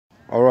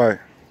All right,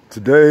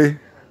 today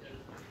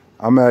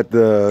I'm at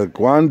the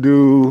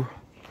Gwandu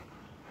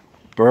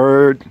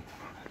bird.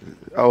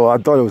 Oh, I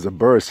thought it was a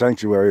bird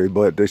sanctuary,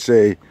 but they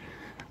say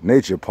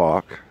nature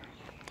park,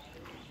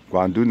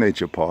 Gwandu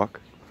Nature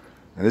Park,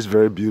 and it's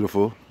very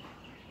beautiful.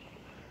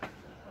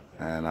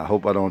 And I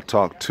hope I don't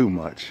talk too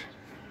much.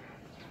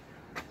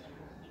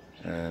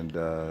 And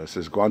it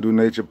says Gwandu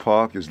Nature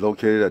Park is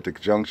located at the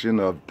junction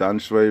of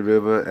Danshui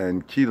River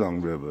and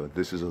Keelung River.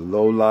 This is a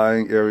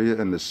low-lying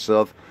area in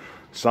the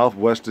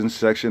southwestern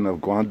section of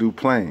Gwandu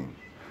Plain.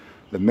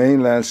 The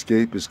main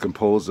landscape is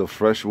composed of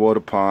freshwater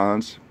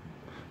ponds,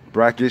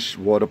 brackish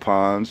water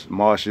ponds,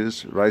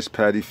 marshes, rice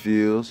paddy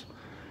fields,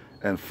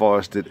 and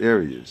forested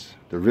areas.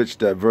 The rich,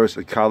 diverse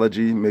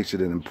ecology makes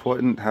it an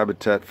important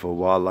habitat for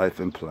wildlife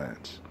and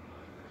plants.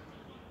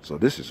 So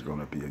this is going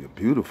to be a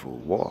beautiful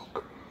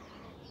walk.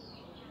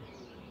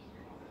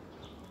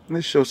 Let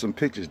me show some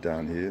pictures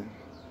down here.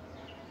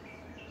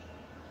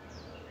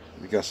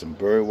 We got some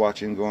bird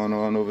watching going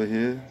on over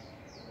here.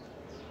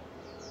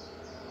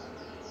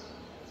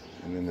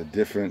 And then the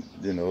different,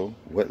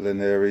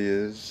 wetland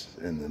areas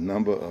and the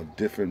number of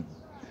different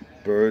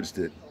birds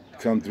that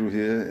come through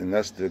here. And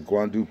that's the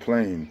Gwandu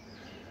Plain,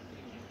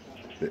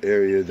 the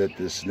area that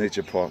this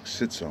nature park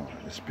sits on.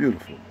 It's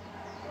beautiful.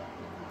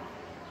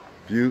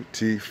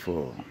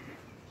 Beautiful.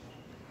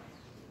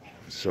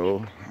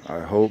 So I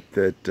hope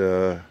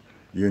that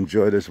you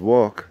enjoy this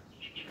walk.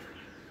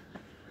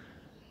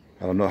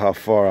 I don't know how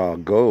far I'll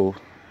go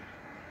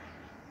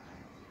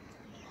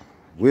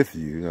with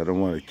you. I don't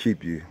want to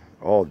keep you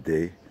all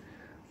day.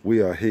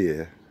 We are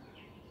here.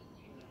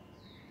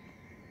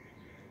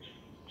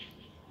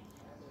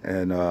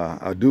 And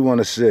I do want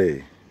to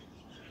say,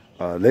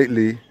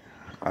 lately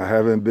I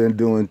haven't been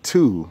doing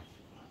 2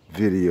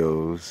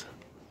 videos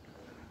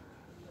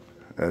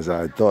as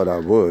I thought I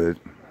would.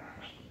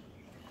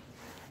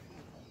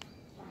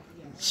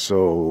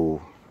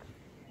 So,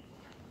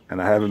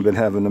 and I haven't been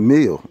having a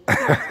meal.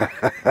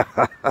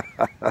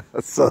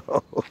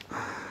 So,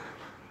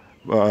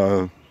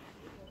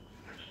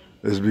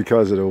 it's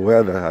because of the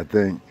weather, I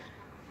think,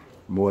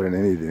 more than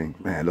anything.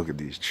 Man, look at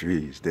these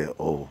trees. They're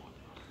old.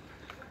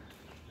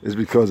 It's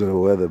because of the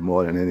weather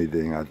more than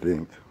anything, I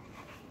think.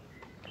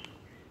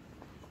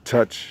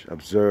 Touch,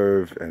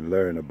 observe, and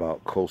learn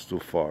about coastal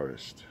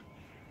forest.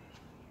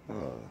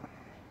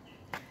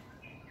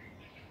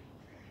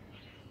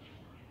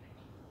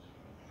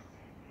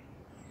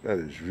 That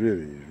is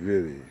really,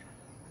 really,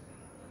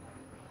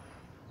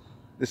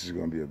 this is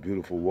going to be a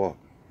beautiful walk.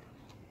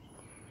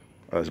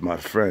 As my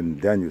friend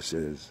Daniel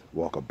says,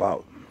 walk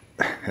about.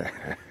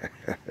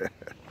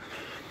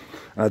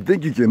 I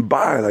think you can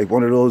buy like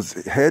one of those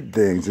head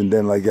things, and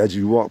then like as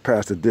you walk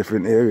past the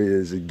different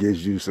areas, it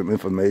gives you some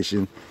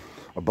information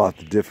about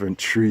the different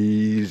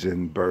trees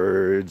and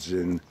birds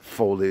and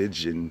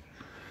foliage and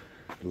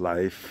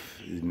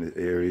life in the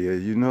area,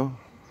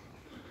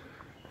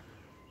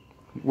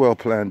 Well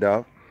planned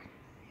out.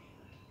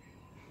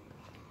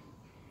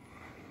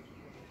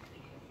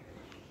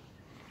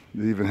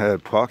 They even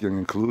had parking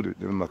included.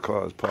 Then my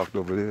car is parked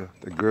over there.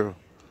 The girl,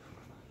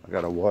 I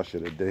gotta wash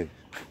her today.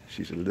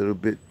 She's a little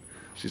bit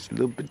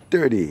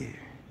dirty.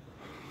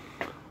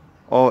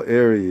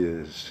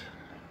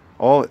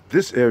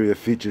 This area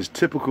features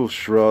typical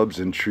shrubs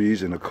and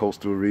trees in the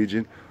coastal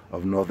region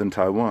of northern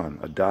Taiwan,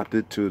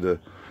 adapted to the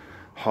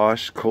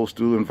harsh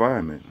coastal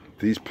environment.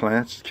 These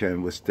plants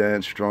can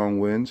withstand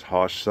strong winds,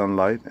 harsh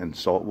sunlight, and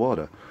salt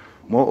water.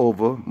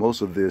 Moreover,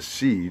 most of their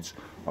seeds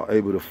are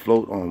able to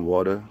float on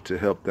water to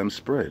help them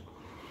spread.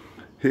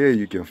 Here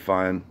you can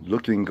find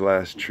looking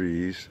glass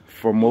trees,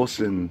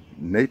 Formosan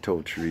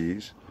natto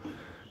trees,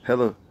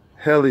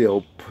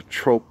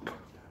 heliotrope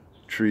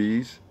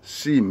trees,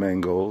 sea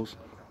mangoes,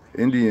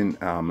 Indian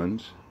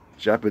almonds,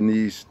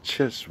 Japanese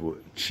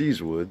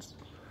cheesewoods,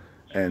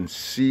 and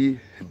sea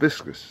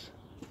hibiscus.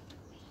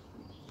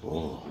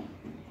 Oh,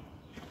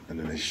 and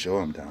then they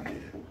show them down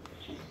here.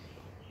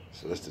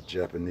 So that's the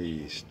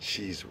Japanese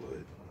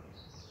cheesewood.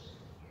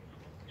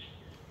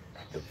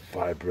 The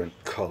vibrant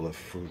color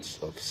fruits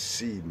of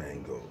sea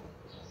mango.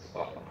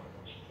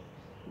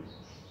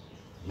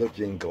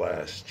 Looking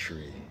glass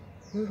tree.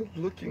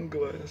 Looking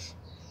glass.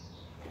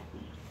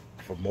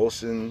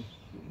 Formosan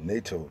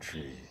natto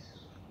tree.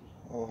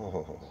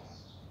 Oh.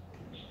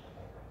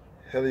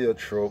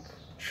 Heliotrope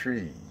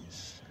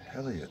trees.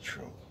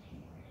 Heliotrope.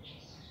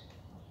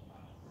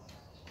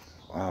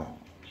 Wow.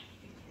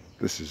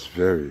 This is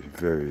very,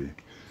 very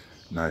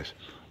nice.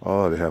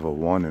 Oh, they have a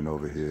warning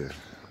over here.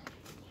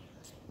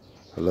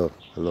 Hello,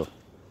 hello,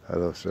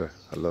 hello, sir,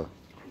 hello.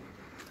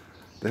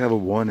 They have a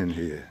warning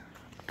here.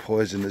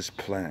 Poisonous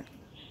plant.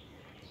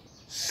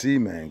 Sea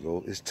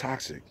mango is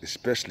toxic,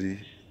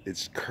 especially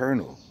its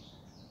kernel.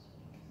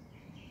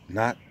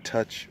 Not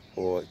touch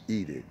or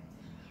eat it.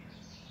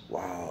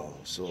 Wow,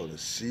 so the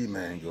sea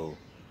mango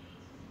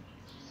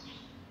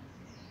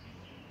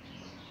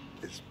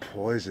is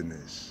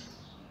poisonous.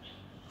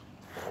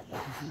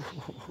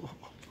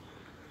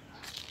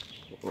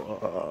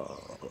 Wow.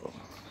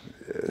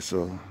 Yeah,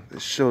 so they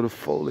show the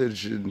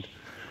foliage and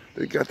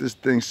They got this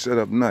thing set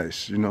up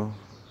nice, you know.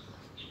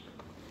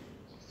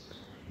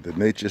 The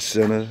nature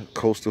center,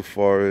 coastal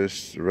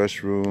forest,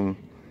 restroom,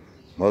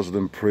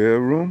 Muslim prayer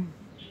room.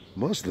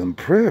 Muslim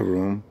prayer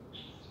room?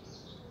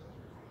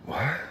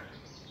 What?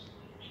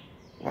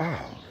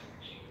 Wow.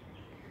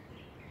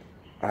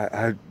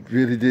 I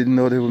really didn't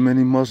know there were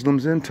many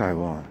Muslims in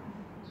Taiwan.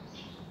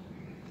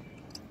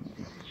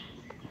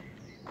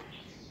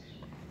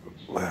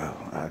 Well,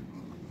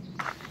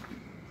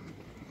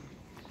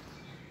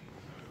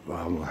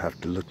 I'm gonna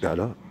have to look that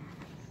up.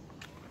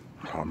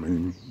 How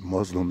many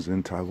Muslims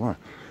in Taiwan?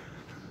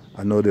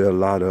 I know there are a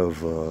lot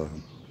of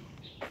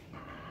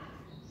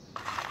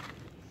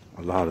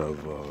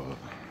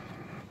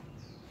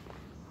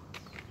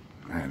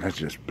man, that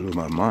just blew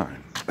my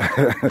mind.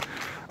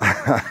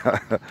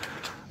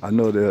 I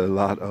know there are a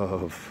lot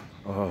of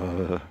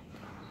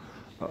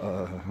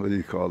what do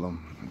you call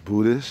them?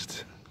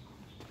 Buddhist,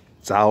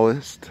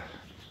 Taoist,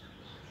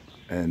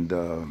 and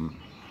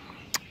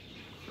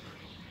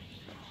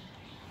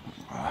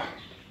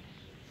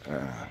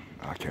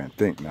I can't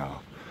think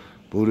now.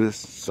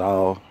 Buddhist,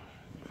 Tao,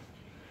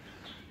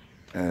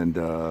 and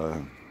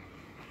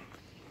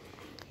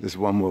there's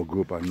one more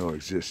group I know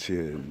exists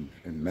here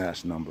in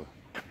mass number.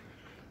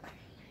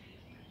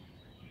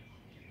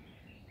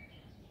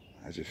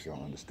 I just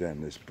don't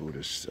understand this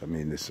this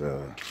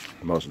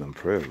Muslim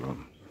prayer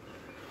room.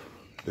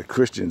 The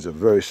Christians are a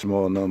very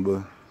small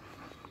number,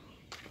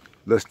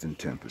 less than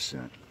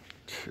 10%,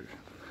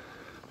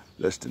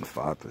 less than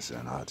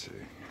 5%, I'd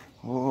say.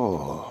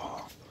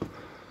 Oh,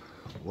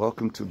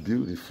 welcome to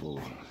beautiful.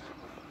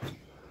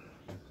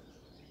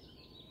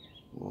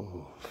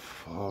 Whoa,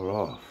 far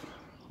off.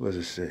 What does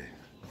it say?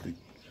 The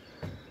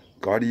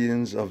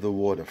Guardians of the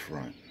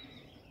Waterfront.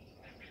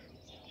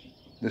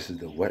 This is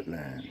the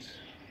wetlands.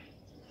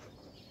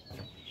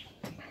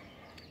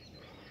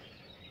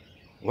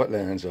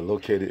 Wetlands are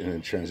located in a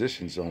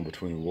transition zone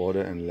between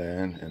water and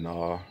land and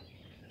are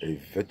a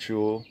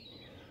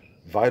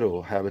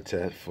vital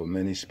habitat for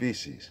many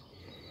species.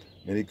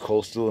 Many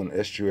coastal and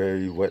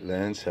estuary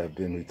wetlands have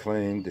been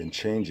reclaimed, and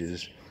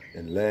changes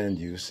in land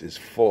use is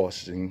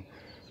forcing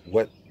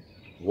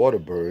water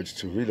birds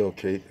to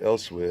relocate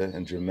elsewhere,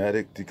 and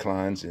dramatic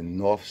declines in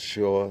North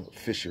Shore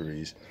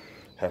fisheries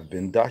have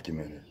been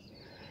documented.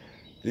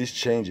 These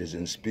changes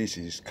in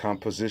species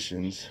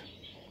compositions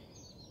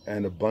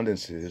and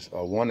abundances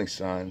are warning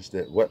signs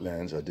that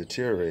wetlands are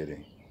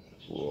deteriorating.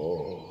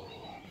 Whoa.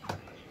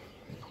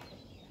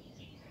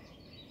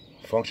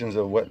 Functions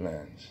of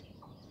wetlands: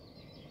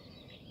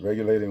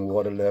 regulating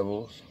water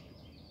levels,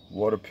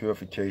 water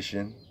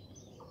purification,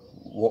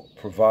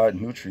 provide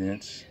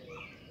nutrients,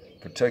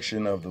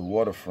 protection of the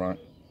waterfront,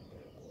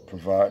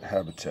 provide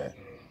habitat.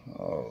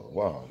 Oh,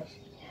 wow.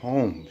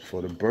 Homes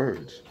for the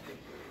birds.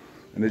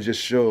 And it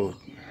just showed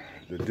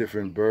the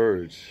different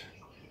birds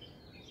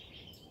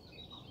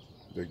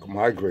that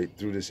migrate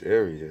through this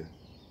area,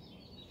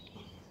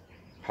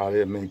 how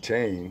they're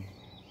maintained.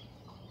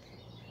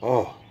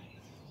 Oh.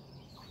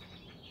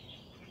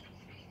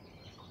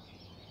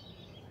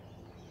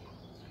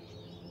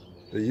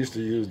 They used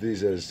to use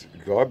these as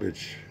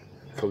garbage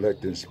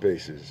collecting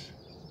spaces.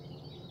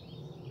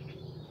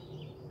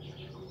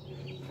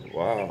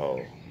 Wow.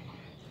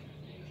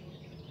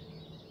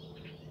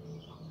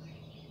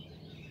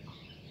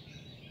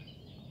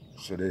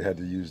 So they had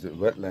to use the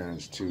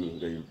wetlands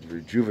they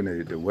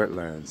rejuvenated the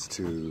wetlands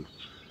to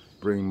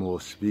bring more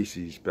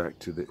species back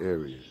to the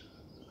area.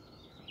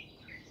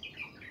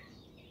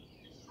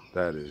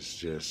 That is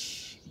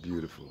just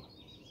beautiful.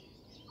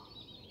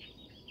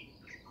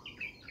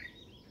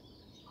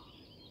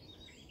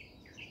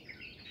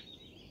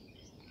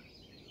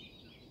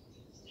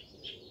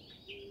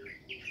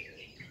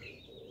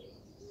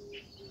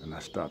 And I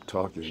stopped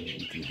talking,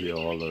 you can hear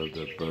all of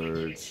the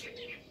birds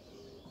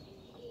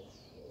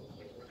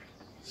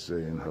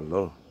saying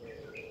hello.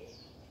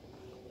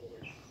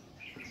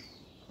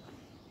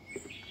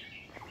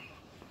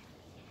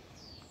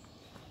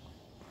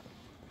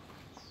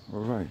 All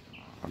right,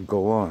 I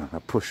go on, I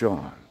push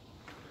on.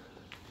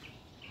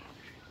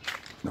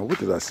 Now what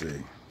did I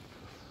say?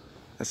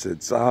 I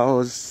said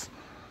Taoist,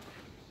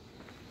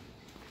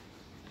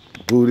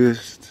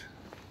 Buddhist.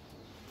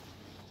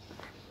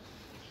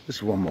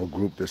 There's one more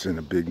group that's in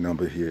a big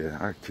number here.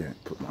 I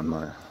can't put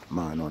my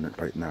mind on it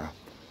right now.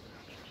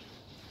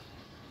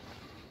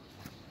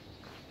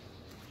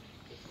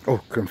 Oh,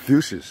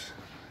 Confucius.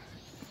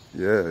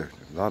 Yeah,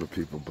 a lot of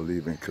people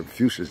believe in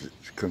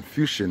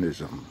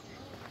Confucianism,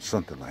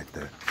 something like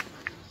that.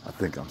 I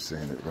think I'm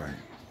saying it right.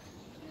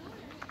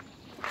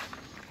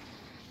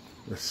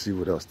 Let's see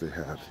what else they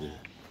have here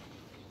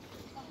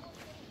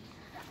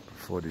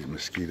before these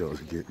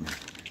mosquitoes get me.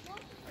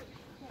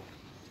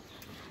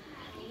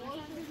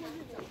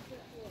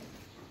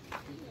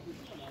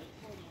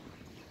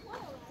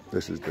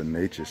 This is the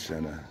nature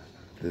center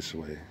this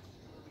way.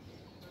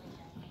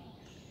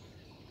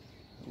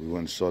 We went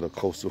and saw the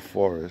coastal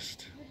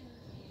forest,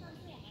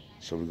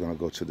 so we're gonna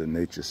go to the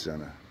nature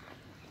center.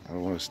 I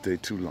don't want to stay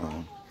too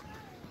long.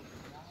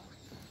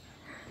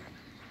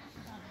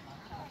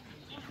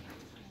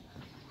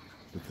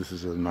 This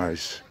is a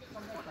nice,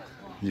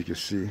 you can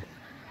see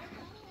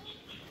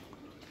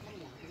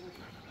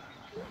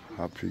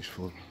how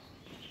peaceful.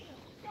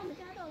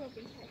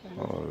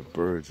 Oh, the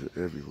birds are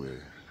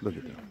everywhere. Look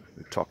at them.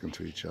 They're talking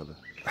to each other.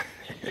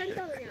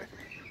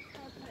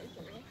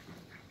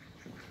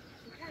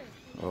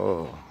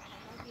 Oh.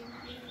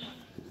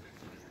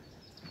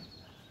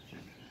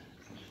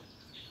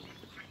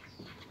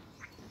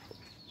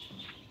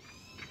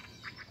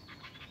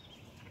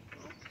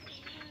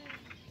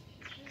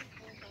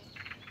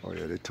 Oh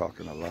yeah, they're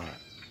talking a lot.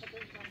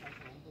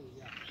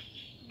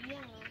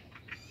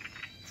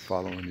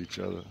 Following each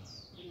other.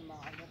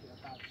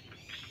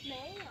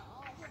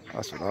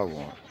 That's what I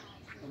want.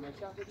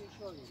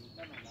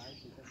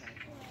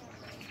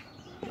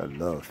 I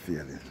love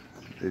feeling.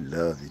 They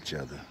love each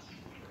other.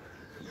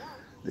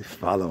 They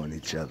following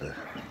each other.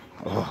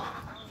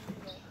 Oh,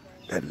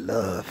 that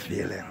love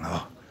feeling.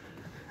 Oh,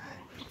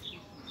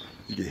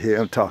 you can hear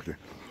them talking.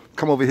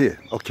 Come over here.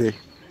 Okay.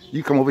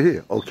 You come over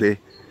here. Okay.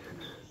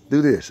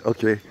 Do this.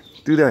 Okay.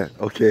 Do that.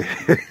 Okay.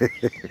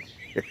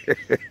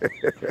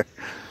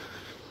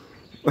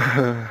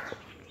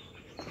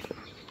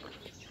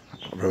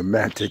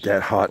 Romantic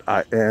at heart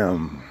I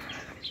am.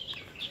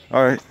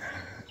 All right.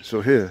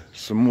 So here,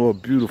 some more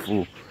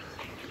beautiful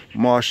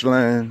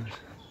marshlands,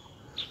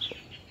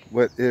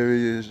 wet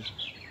areas.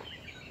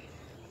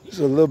 It's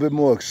a little bit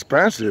more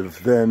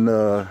expansive than,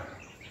 when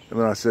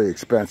I say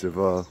expansive,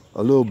 a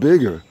little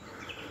bigger,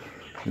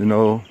 you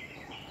know,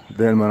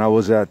 than when I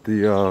was at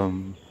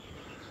the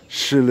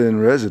Shilin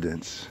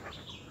residence.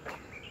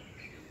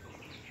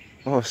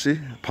 Oh, see,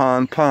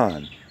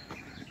 pond.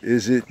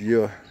 Is it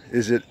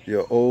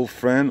your old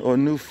friend or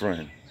new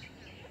friend?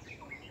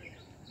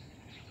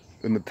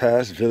 In the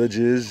past,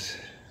 villages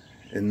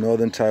in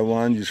northern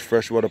Taiwan used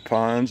freshwater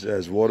ponds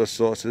as water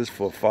sources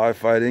for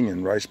firefighting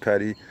and rice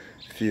paddy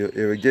field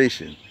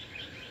irrigation.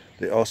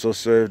 They also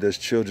served as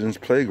children's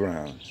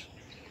playgrounds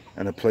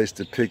and a place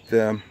to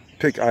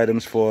pick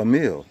items for a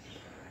meal.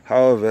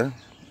 However,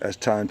 as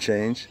time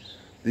changed,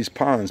 these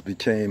ponds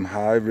became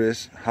high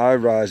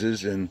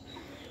rises, and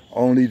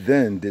only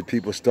then did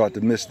people start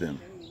to miss them.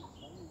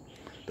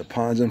 The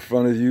ponds in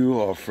front of you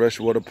are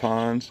freshwater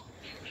ponds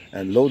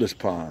and lotus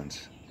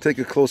ponds. Take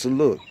a closer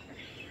look.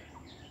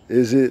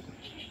 Is it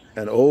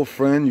an old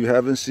friend you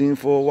haven't seen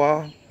for a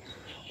while?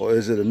 Or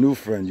is it a new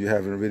friend you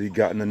haven't really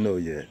gotten to know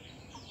yet?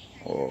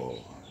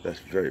 Oh, that's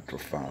very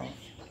profound.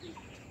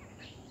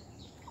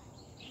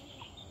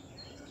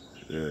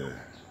 Yeah,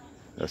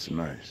 that's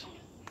nice.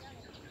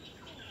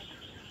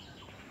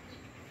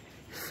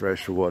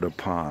 Freshwater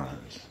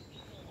ponds.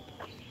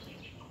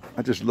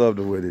 I just love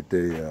the way that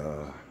they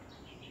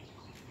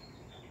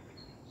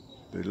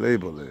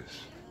label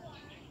this.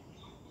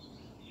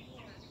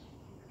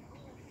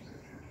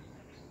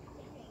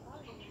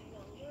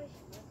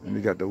 And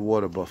we got the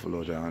water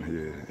buffalo down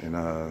here. And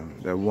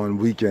that one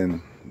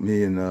weekend,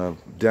 me and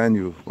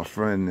Daniel, my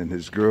friend, and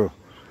his girl,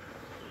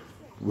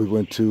 we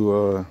went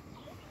to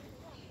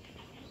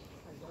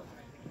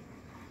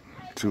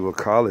a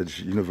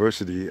college,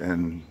 university,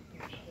 and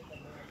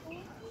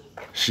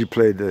she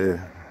played the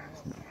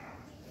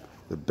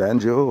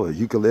banjo or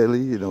ukulele,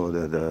 you know,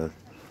 the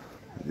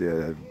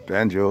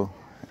banjo,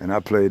 and I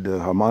played the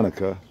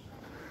harmonica,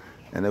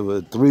 and there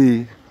were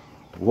 3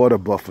 water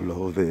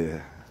buffalo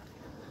there.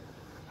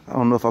 I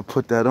don't know if I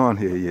put that on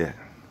here yet.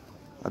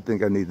 I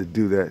think I need to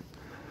do that.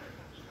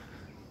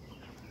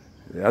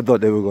 Yeah, I thought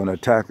they were going to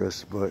attack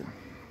us, but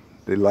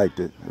they liked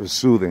it. It was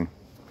soothing.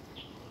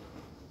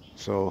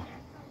 So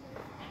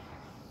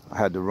I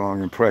had the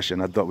wrong impression.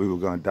 I thought we were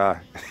going to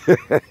die.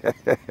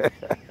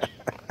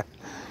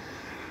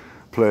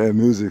 Playing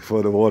music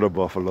for the water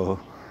buffalo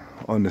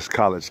on this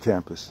college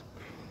campus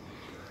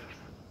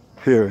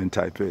here in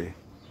Taipei.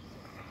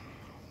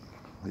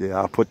 Yeah,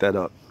 I'll put that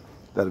up.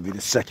 That'll be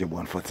the second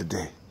one for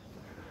today.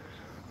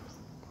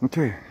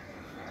 Okay,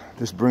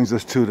 this brings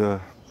us to the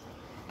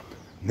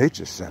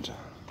nature center.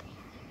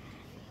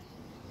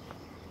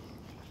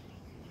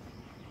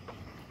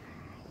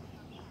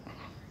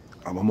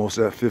 I'm almost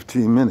at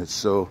 15 minutes,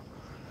 so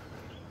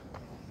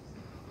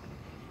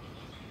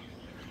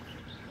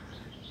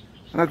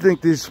and I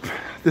think this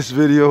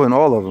video and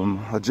all of them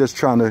are just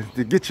trying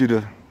to get you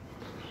to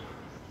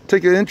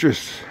take an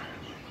interest.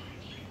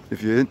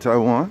 If you're in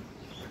Taiwan,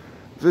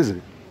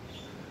 visit.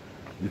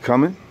 You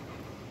coming?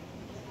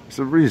 It's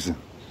a reason.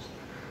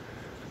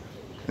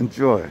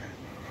 Enjoy.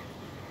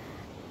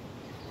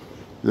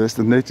 There's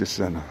the nature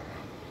center.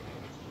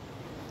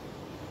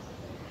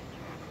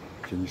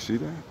 Can you see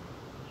that?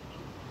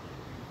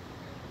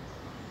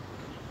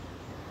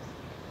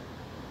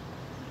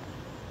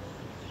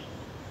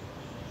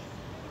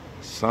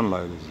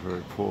 Sunlight is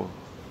very poor.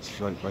 It's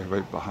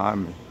right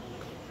behind me.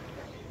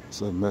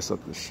 So it mess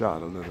up the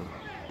shot a little.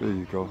 There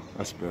you go.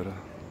 That's better.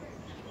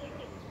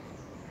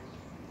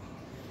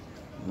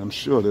 And I'm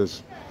sure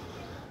there's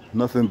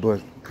nothing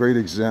but great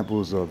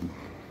examples of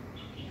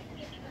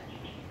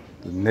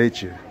the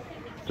nature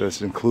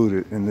that's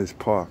included in this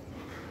park.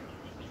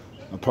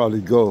 I'll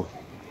probably go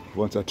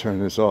once I turn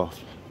this off.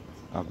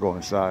 I'll go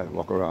inside,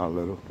 walk around a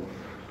little.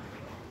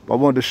 But I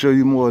wanted to show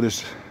you more of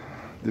this,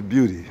 the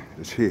beauty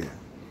that's here.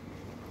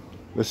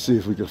 Let's see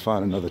if we can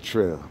find another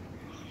trail.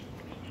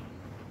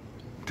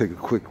 Take a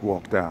quick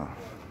walk down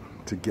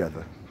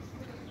together.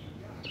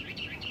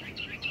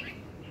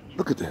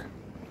 Look at that.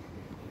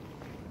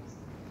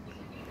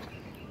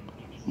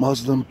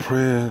 Muslim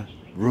prayer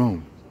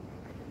room.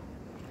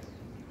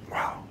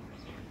 Wow.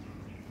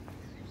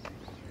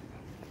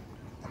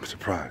 I'm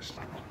surprised.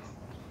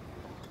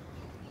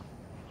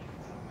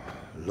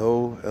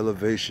 Low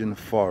elevation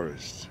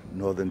forest,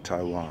 northern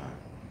Taiwan.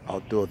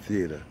 Outdoor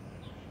theater.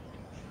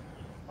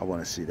 I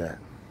want to see that.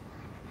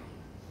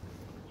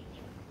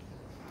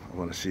 I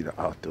want to see the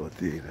outdoor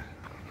theater.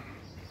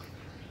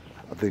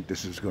 I think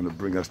this is going to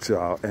bring us to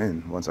our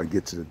end once I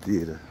get to the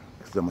theater,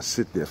 because I'm going to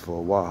sit there for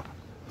a while.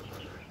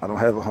 I don't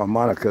have a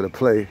harmonica to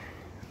play.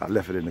 I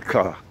left it in the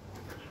car.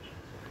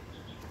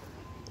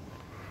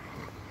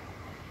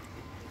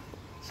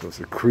 So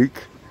it's a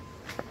creek,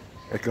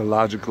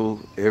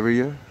 ecological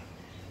area.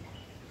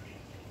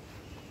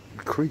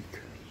 Creek.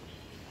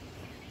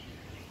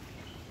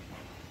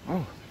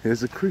 Oh,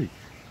 here's a creek.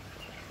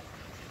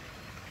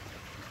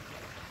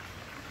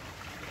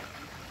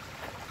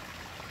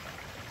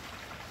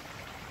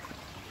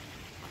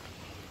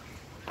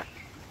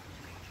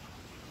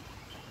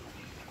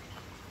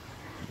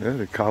 Yeah,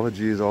 the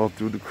ecology is all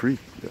through the creek.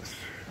 Yes.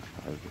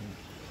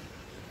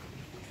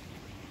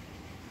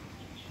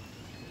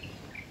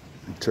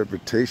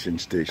 Interpretation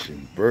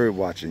station, bird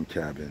watching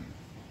cabin.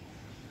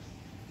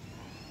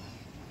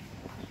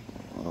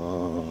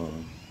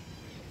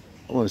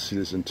 I want to see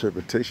this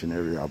interpretation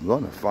area. I'm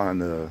going to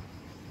find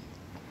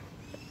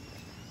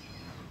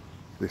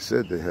they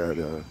said they had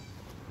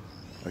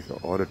like an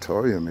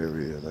auditorium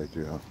area, like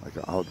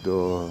an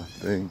outdoor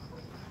thing.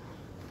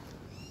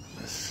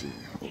 Let's see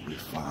what we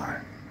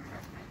find.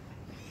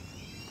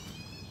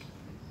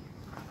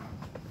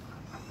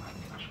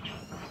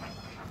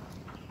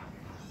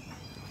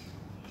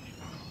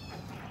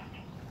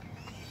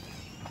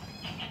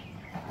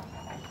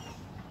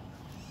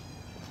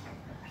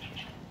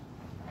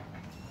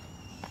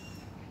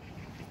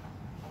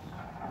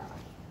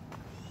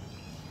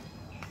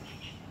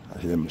 I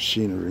hear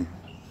machinery.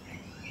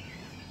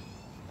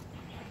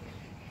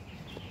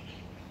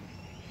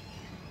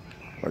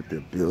 Like they're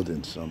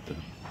building something.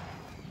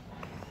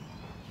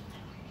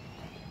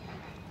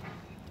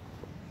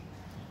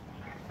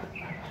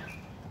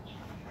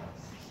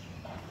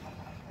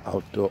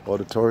 Outdoor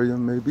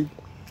auditorium, maybe?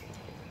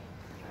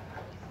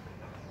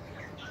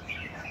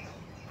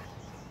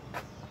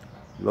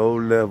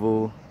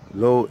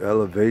 Low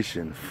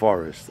elevation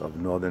forest of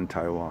northern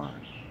Taiwan.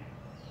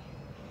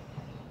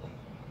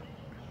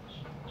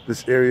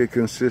 This area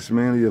consists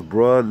mainly of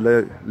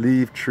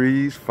broad-leaved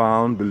trees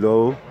found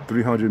below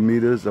 300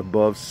 meters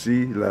above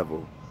sea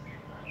level.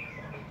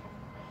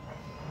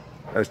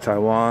 As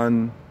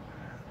Taiwan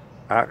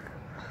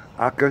Acacia,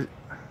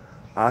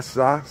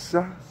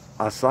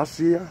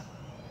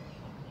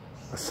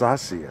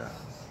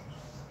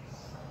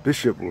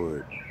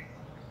 bishopwood,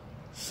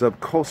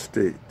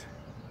 subcostate,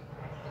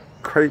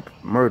 crepe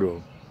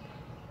myrtle,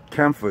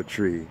 camphor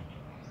tree,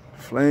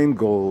 flame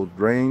gold,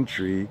 rain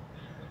tree,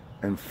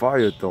 and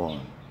firethorn.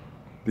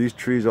 These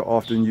trees are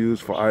often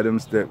used for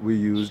items that we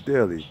use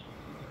daily.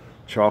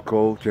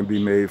 Charcoal can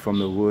be made from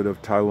the wood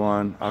of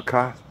Taiwan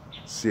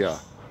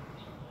acacia.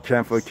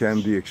 Camphor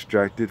can be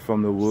extracted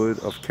from the wood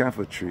of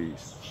camphor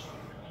trees.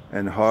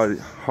 And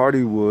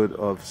hardy wood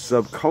of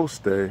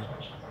subcostate,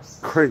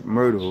 crepe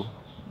myrtle,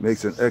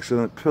 makes an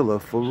excellent pillar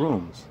for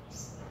rooms.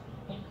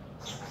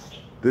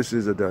 This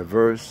is a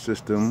diverse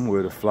system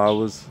where the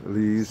flowers,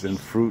 leaves, and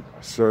fruit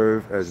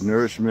serve as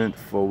nourishment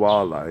for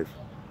wildlife,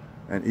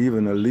 and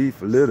even a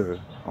leaf litter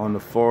on the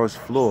forest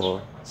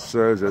floor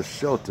serves as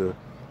shelter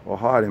or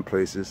hiding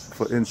places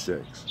for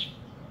insects.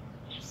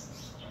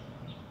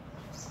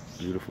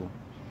 Beautiful.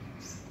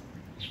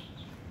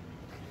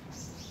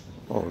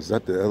 Oh, is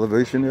that the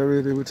elevation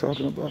area they were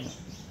talking about?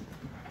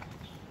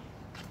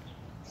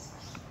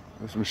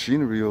 There's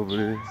machinery over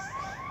there.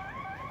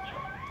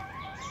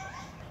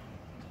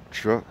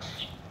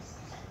 Trucks.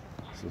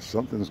 So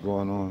something's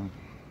going on.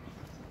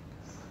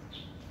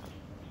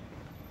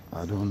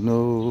 I don't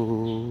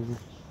know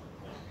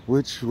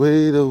which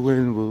way the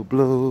wind will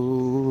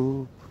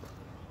blow.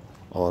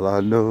 All I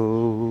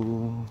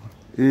know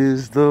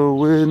is the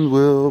wind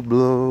will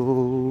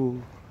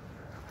blow.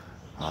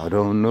 I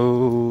don't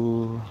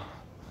know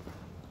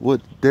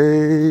what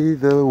day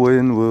the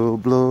wind will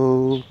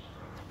blow.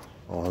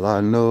 All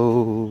I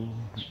know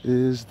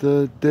is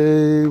the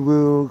day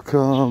will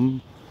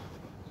come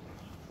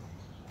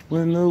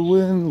when the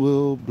wind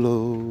will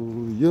blow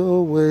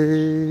your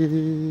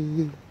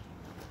way.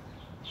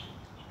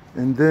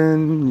 And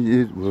then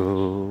it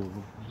will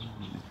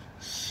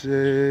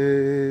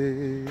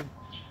say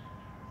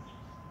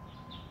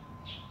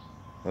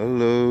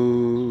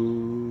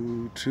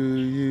hello to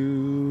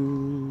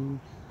you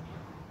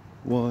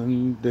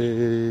one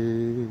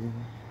day.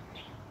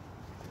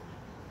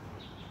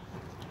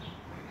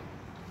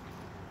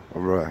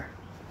 All right.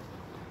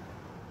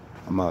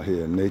 out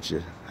here in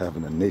nature,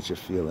 having a nature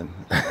feeling.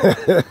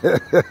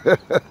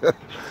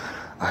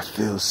 I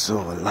feel so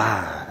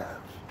alive.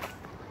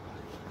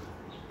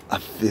 I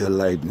feel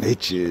like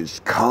nature is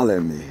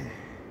calling me.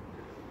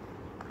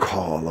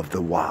 Call of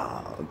the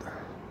wild.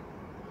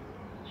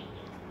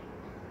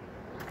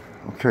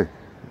 Okay,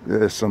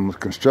 there's some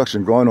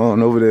construction going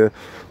on over there,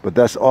 but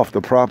that's off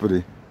the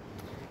property.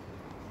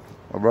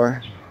 All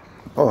right.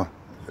 Oh,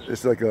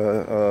 it's like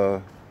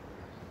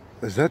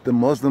is that the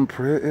Muslim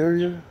prayer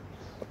area?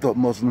 I thought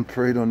Muslims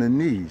prayed on their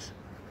knees.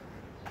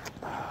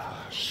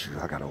 Shoot,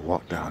 I gotta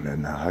walk down there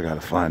now. I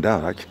gotta find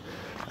out.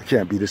 I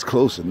can't be this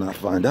close and not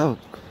find out.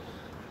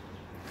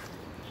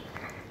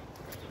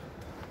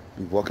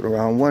 Be walking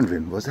around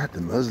wondering, was that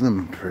the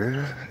Muslim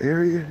prayer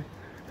area?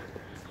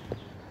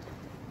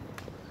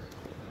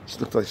 This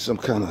looks like some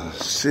kind of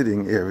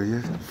sitting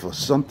area for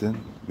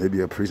something, maybe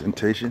a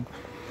presentation.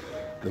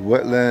 The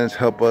wetlands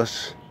help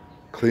us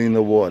clean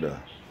the water.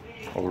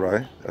 All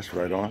right, that's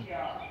right on.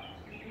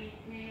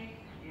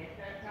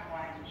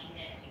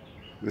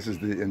 This is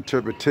the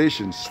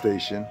interpretation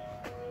station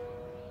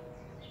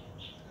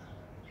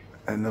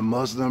and the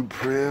Muslim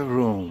prayer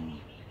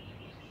room.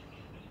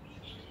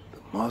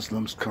 The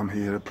Muslims come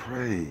here to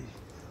pray.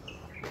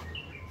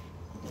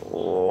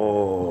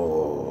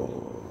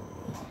 Oh.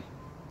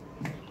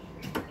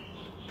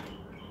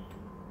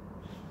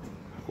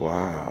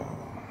 Wow.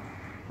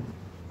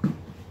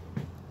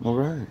 All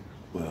right.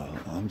 Well,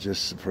 I'm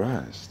just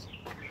surprised.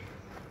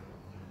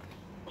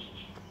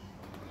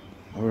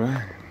 All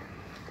right.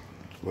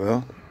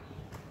 Well,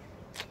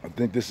 I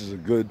think this is a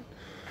good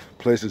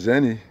place as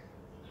any.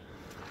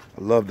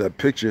 I love that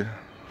picture.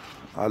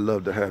 I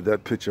love to have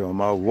that picture on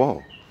my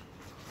wall.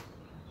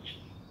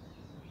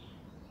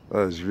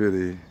 That is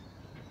really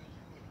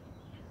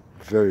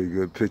a very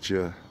good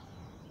picture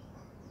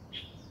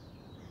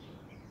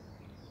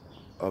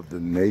of the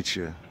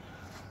nature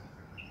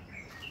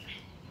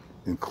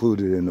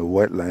included in the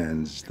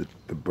wetlands,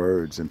 the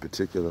birds in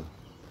particular,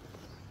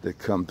 that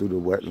come through the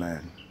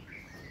wetland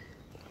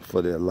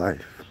for their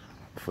life,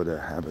 for their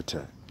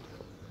habitat.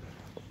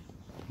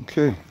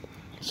 Okay,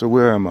 so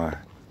where am I?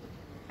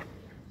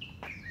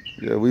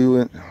 Yeah,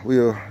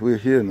 we're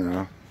here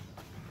now.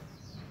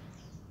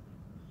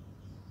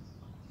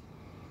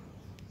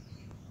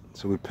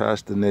 So we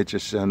passed the nature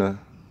center,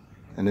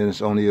 and then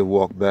it's only a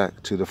walk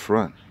back to the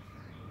front.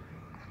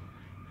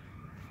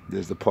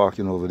 There's the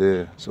parking over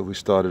there, so we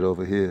started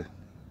over here.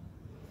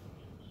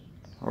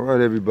 All right,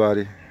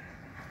 everybody.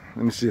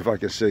 Let me see if I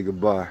can say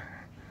goodbye.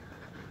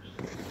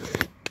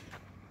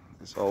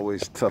 It's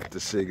always tough to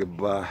say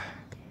goodbye.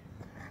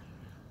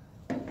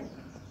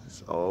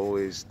 It's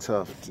always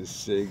tough to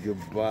say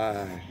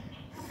goodbye.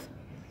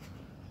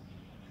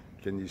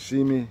 Can you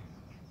see me?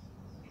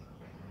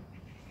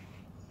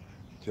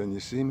 Can you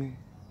see me?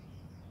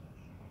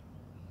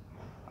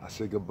 I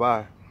say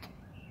goodbye.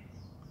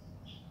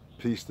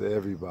 Peace to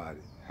everybody.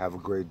 Have a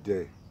great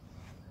day.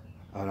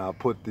 And I'll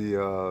put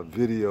the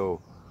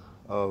video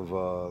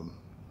of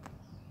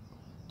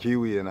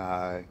Kiwi and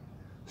I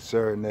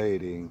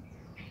serenading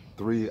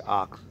three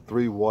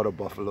water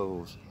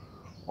buffaloes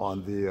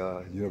on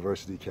the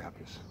university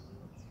campus.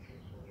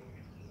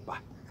 Bye.